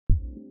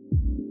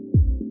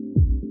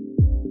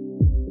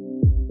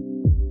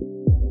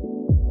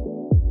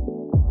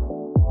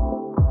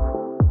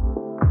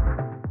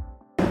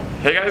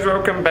Hey guys,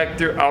 welcome back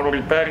to Auto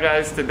Repair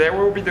guys. Today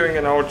we'll be doing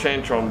an oil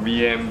change on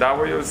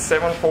BMW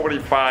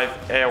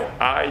 745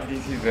 Li.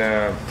 This is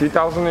a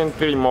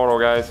 2003 model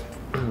guys.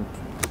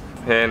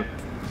 And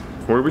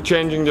we'll be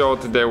changing the oil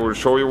today. We'll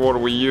show you what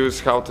we use,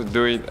 how to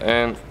do it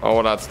and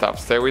all that stuff.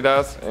 Stay with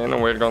us and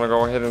we're gonna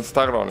go ahead and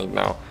start on it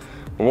now.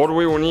 What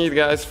we will need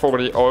guys for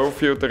the oil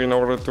filter in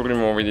order to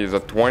remove it is a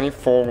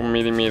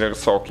 24mm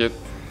socket,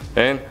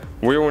 and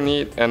we will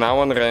need an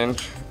Allen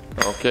wrench.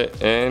 Okay,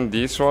 and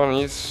this one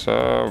is,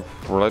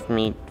 let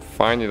me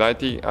find it,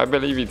 I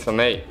believe it's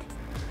an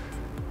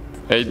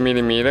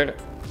 8mm,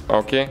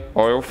 okay,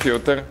 oil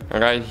filter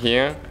right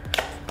here,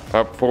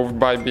 approved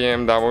by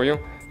BMW.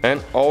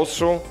 And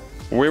also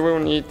we will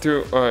need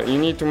to, you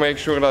need to make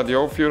sure that the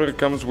oil filter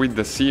comes with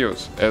the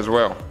seals as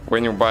well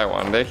when you buy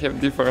one. They have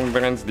different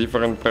brands,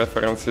 different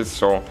preferences,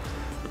 so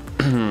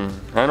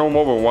I know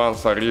mobile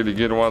ones are really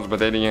good ones, but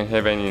they didn't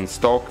have any in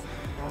stock.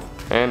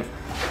 And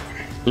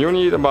you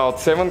need about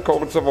 7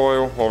 quarts of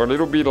oil or a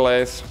little bit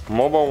less.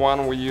 Mobile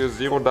one we use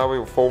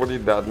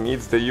 0W40, that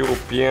meets the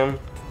European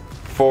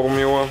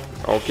formula.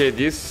 Okay,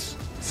 this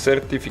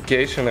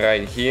certification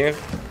right here,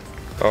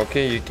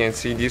 okay, you can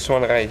see this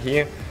one right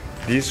here.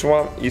 This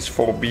one is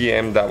for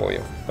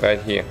BMW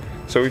right here.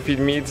 So if it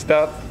meets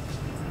that,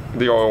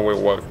 the oil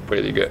will work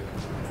pretty good.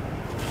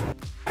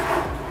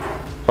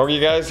 Okay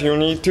guys, you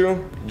need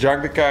to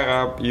jack the car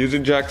up, use a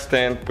jack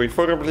stand,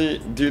 preferably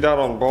do that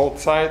on both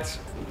sides.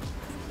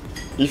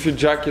 If you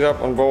jack it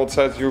up on both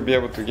sides, you'll be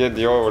able to get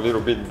the oil a little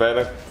bit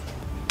better.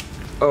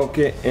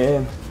 Okay,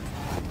 and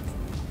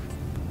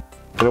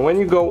when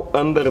you go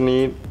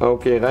underneath,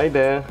 okay, right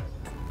there,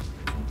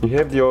 you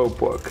have the oil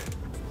plug.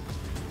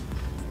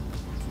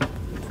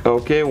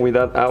 Okay, with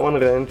that Allen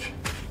wrench,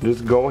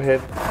 just go ahead,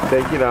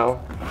 take it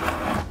out.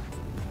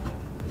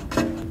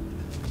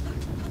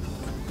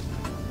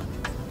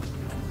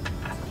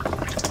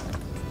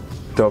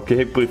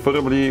 Okay,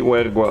 preferably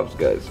wear gloves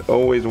guys,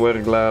 always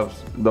wear gloves.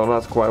 Don't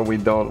ask why we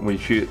don't, we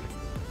should.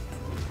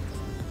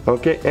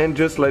 Okay, and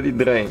just let it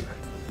drain.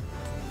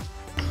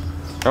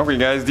 Okay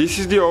guys, this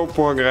is the oil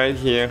plug right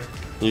here.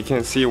 You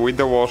can see with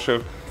the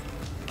washer.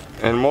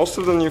 And most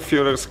of the new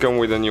filters come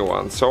with a new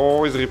one, so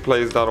always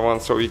replace that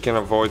one so you can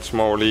avoid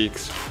small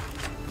leaks.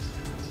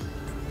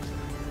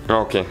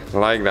 Okay,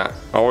 like that.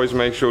 Always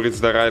make sure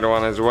it's the right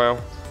one as well.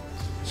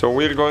 So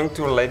we're going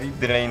to let it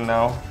drain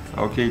now.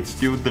 Okay, it's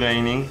still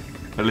draining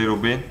a little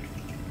bit.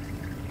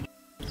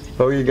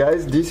 Okay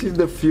guys, this is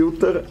the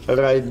filter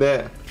right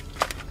there.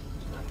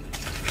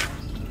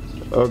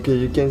 Okay,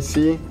 you can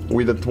see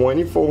with a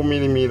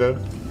 24mm.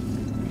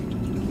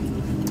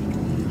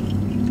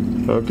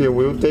 Okay,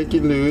 we'll take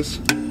it loose.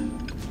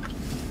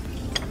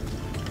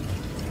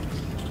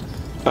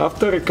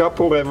 After a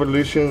couple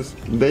revolutions,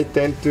 they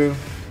tend to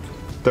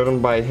turn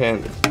by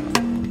hand.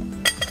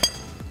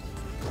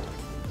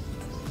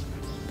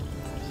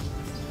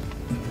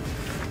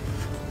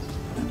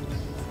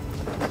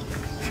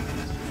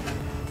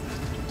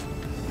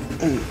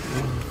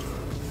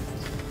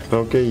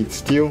 Okay, it's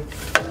still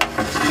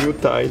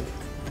tight.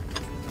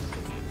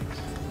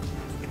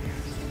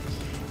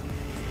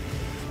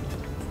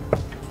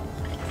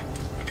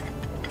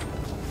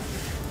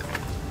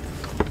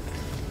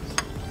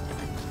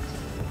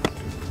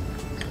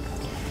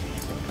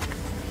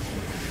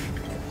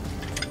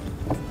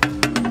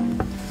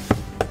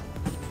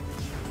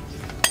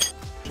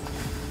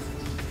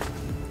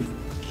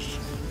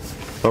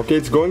 Okay,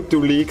 it's going to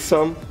leak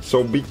some,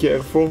 so be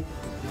careful.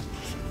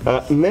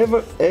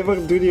 Never ever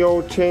do the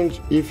oil change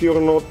if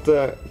you're not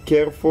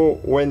careful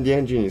when the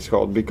engine is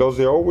hot, because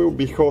the oil will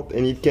be hot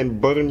and it can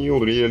burn you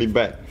really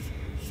bad.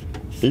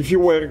 If you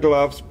wear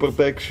gloves,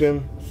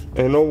 protection,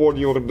 and know what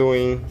you're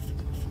doing,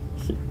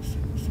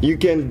 you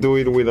can do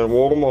it with a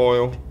warm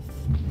oil.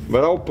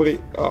 But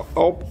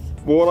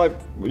what I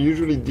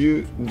usually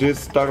do,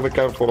 just start the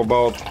car for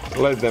about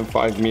less than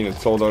 5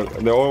 minutes, so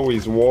the oil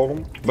is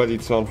warm, but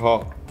it's not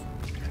hot.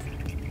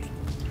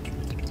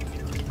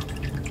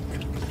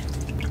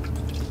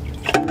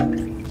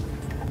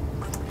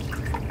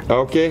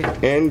 Okay,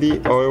 and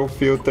the oil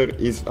filter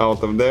is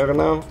out of there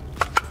now.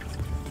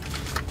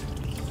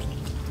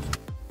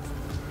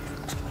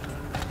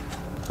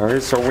 Okay,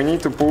 so we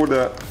need to pull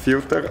the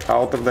filter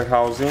out of the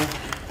housing.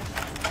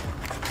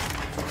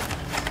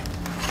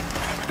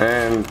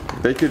 And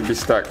they could be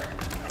stuck.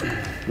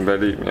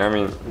 Believe me, I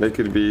mean, they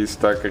could be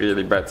stuck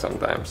really bad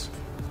sometimes.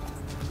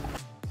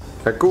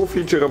 A cool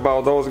feature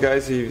about those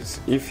guys is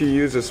if you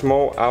use a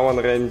small Allen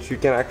wrench, you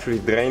can actually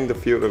drain the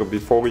filter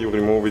before you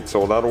remove it,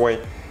 so that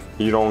way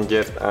you don't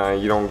get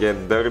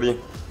dirty.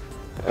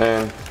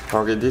 And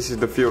okay, this is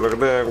the filter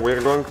there.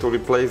 We're going to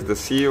replace the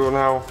seal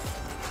now.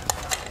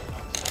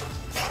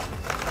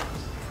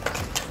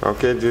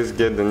 Okay, just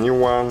get the new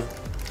one,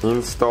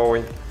 install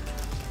it.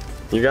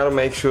 You gotta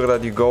make sure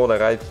that you go the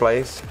right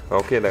place.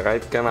 Okay, the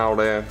right canal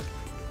there.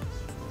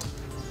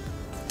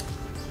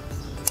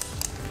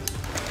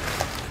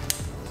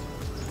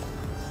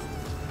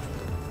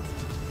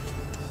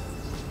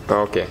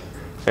 Okay,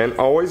 and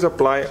always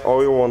apply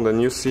oil on the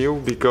new seal,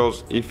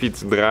 because if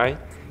it's dry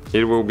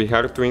it will be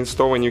hard to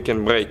install and you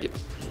can break it.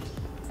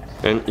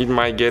 And it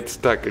might get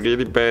stuck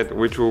really bad,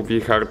 which will be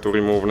hard to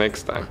remove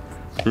next time.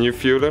 New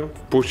filter,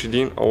 push it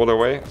in all the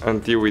way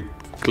until it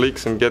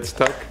clicks and gets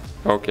stuck.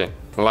 Okay,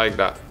 like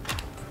that.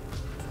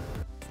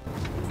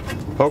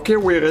 Okay,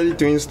 we're ready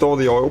to install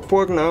the oil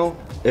port now.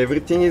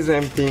 Everything is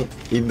empty,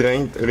 it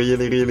drained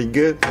really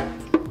good.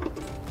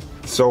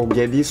 So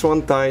get this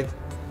one tight.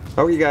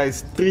 Okay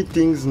guys, 3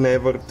 things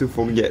never to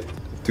forget.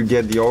 To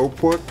get the oil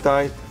port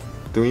tight,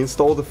 to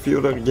install the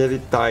filter, get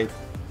it tight,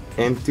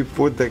 and to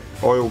put the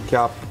oil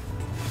cap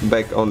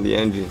back on the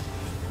engine,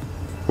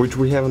 which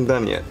we haven't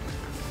done yet.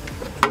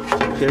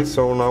 Okay,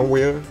 so now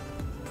we're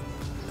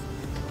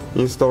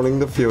installing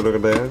the filter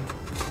there.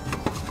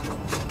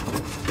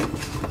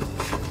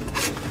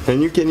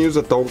 And you can use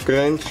a torque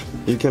wrench,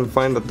 you can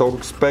find the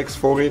torque specs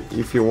for it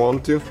if you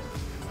want to.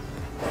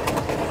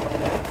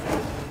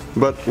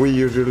 But we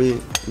usually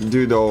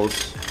do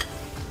those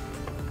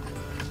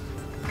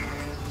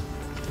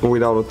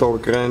without a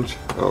torque wrench.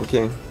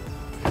 Okay.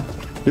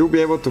 You'll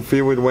be able to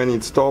feel it when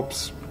it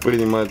stops,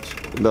 pretty much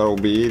that'll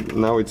be it.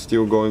 Now it's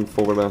still going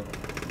for the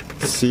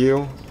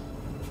seal.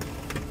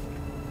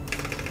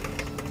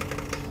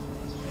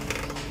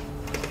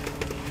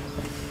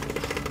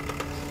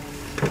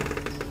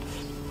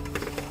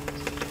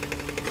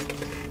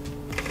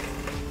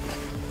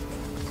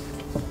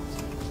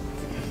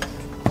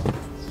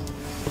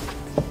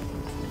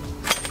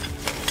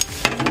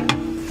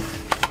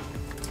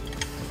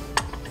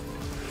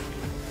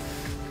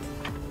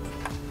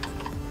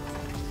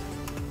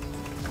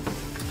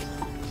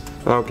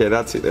 Okay,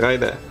 that's it right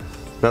there.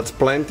 That's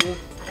plenty.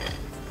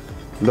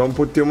 Don't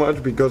put too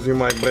much because you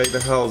might break the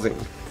housing.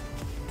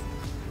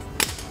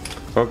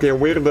 Okay,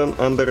 we're done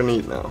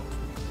underneath now.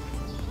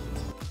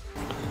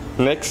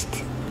 Next,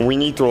 we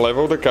need to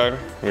level the car,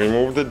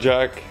 remove the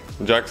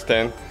jack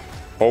stand,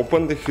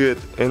 open the hood,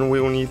 and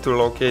we'll need to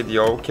locate the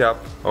oil cap.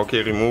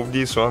 Okay, remove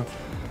this one.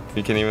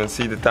 You can even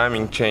see the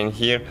timing chain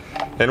here.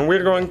 And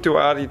we're going to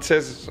add, it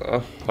says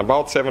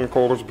about 7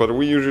 quarters, but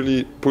we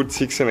usually put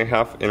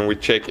 6.5 and we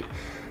check it.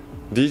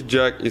 This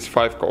jack is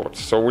 5 quarters,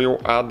 so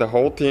we'll add the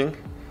whole thing,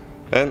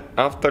 and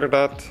after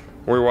that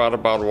we'll add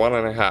about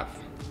 1.5.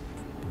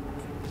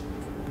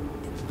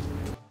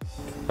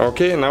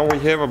 Okay, now we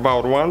have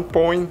about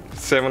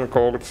 1.7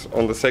 quarters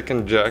on the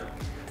second jack.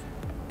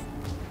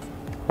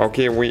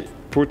 Okay, we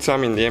put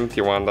some in the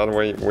empty one, that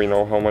way we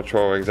know how much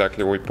oil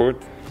exactly we put.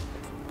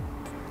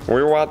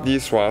 We'll add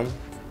this one,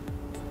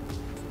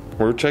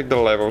 we'll check the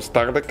level,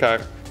 start the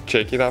car,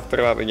 check it after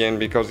that again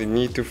because it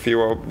needs to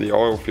fill up the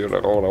oil filter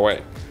all the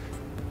way.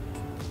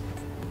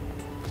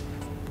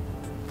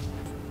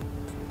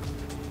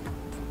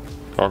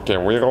 Okay,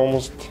 we're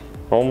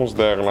almost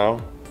there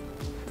now.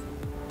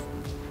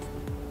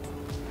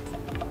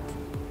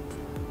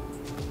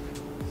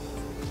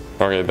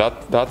 Okay,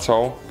 that's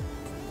all.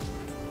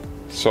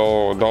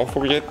 So don't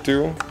forget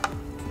to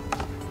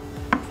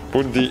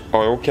put the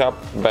oil cap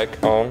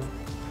back on.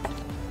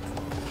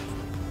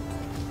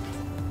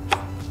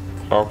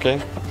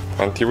 Okay,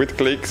 until it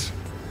clicks.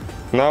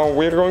 Now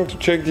we're going to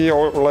check the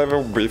oil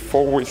level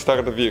before we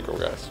start the vehicle,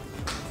 guys.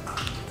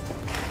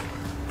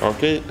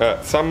 Okay,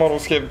 some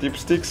models have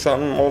dipsticks,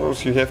 some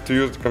models you have to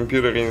use the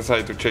computer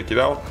inside to check it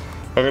out.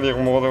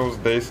 Earlier models,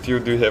 they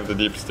still do have the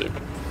dipstick.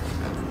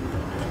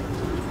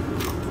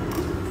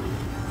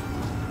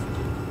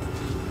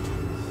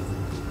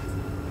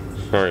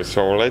 Alright,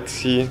 so let's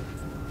see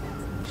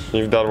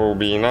if that will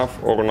be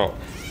enough or not.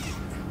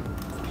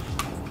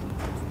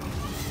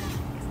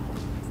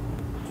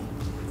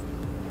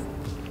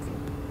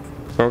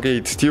 Okay,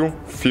 it still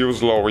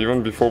feels low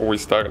even before we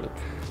started.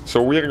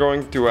 So we're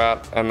going to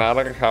add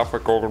another half a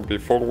quarter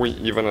before we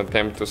even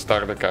attempt to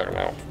start the car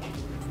now.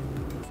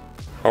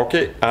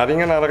 Okay,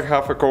 adding another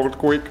half a quart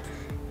quick,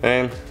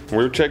 and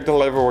we'll check the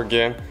level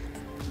again.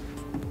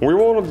 We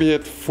want to be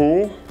at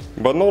full,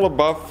 but not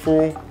above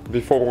full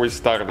before we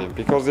start it,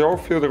 because the oil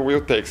filter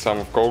will take some,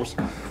 of course,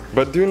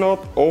 but do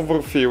not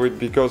overfill it,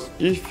 because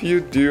if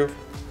you do,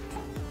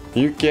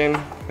 you can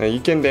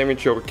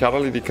damage your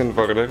catalytic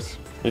converters.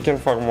 You can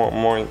find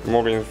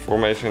more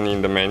information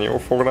in the manual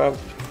for that.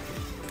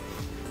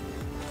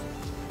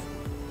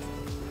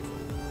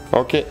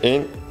 Okay,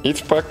 and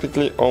it's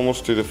practically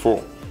almost to the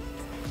full.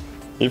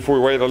 If we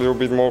wait a little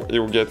bit more, it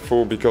will get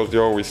full because the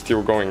oil is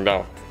still going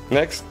down.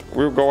 Next,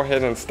 we'll go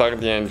ahead and start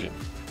the engine.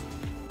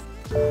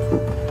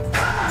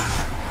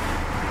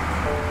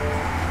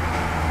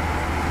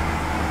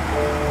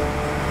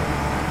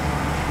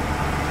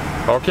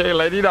 Okay,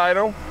 let it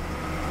idle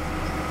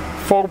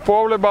for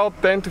probably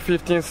about 10 to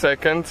 15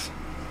 seconds.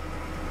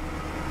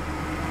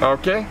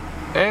 Okay,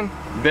 and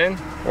then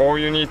all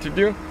you need to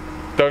do,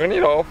 turn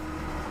it off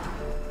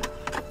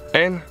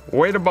and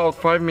wait about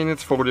 5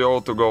 minutes for the oil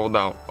to go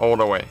down all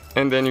the way,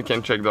 and then you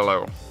can check the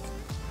level.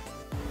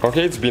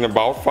 Okay, it's been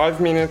about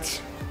 5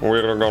 minutes.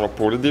 We're gonna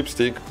pull the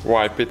dipstick,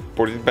 wipe it,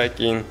 put it back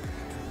in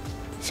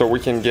so we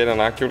can get an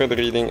accurate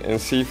reading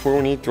and see if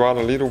we need to add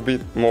a little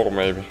bit more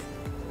maybe.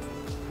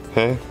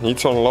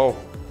 It's on low.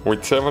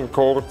 With 7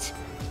 quarts,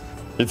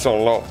 it's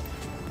on low.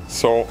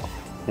 So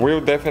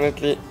we'll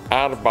definitely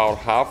add about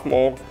half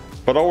more,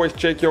 but always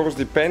check yours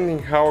depending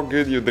how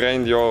good you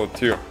drain the oil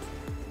too.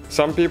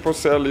 Some people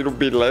say a little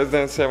bit less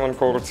than 7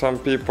 quarts, some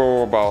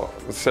people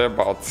say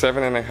about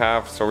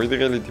 7.5, so it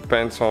really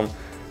depends on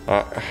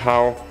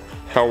how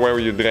well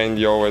you drain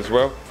the oil as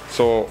well.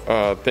 So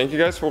thank you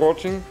guys for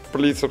watching,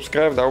 please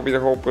subscribe, that will be the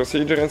whole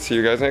procedure, and see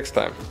you guys next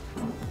time.